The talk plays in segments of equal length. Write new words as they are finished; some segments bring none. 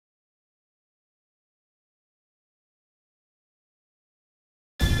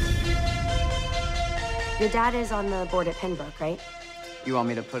Your dad is on the board at Pembroke, right? You want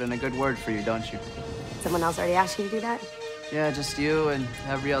me to put in a good word for you, don't you? Someone else already asked you to do that? Yeah, just you and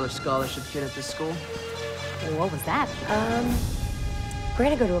every other scholarship kid at this school. Well, what was that? We're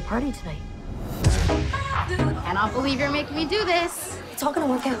gonna go to a party tonight. I don't believe you're making me do this. It's all gonna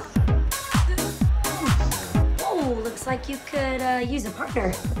work out. Oh, looks like you could use a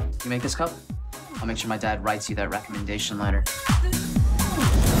partner. You make this cup? I'll make sure my dad writes you that recommendation letter.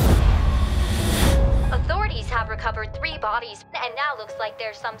 Authorities have recovered 3 bodies, and now looks like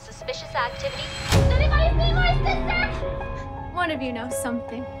there's some suspicious activity. Does anybody see my sister? One of you knows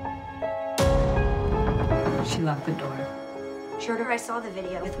something. She locked the door. Schroeder, I saw the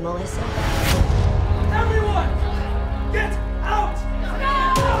video with Melissa. Everyone! Get out!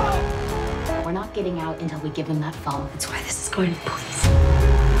 We're not getting out until we give them that phone. That's why this is going to the police.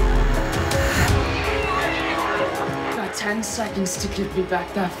 Got 10 seconds to give me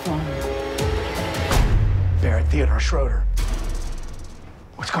back that phone. Barrett, Theodore, Schroeder.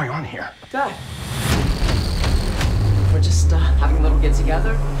 What's going on here? Dad. We're just having a little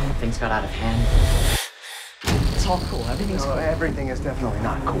get-together. Things got out of hand. It's all cool. Everything's cool. Everything is definitely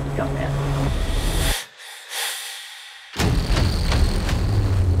not cool, young man.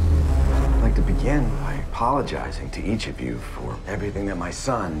 I'd like to begin by apologizing to each of you for everything that my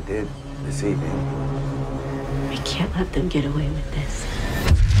son did this evening. We can't let them get away with this.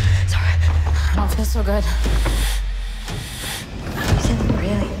 I don't feel so good. You didn't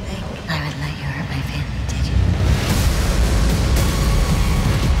really think I would let you hurt my family, did you?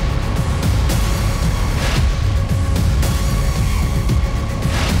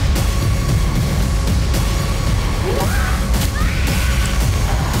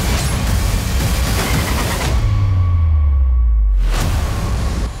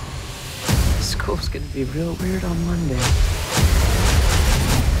 School's gonna be real weird on Monday.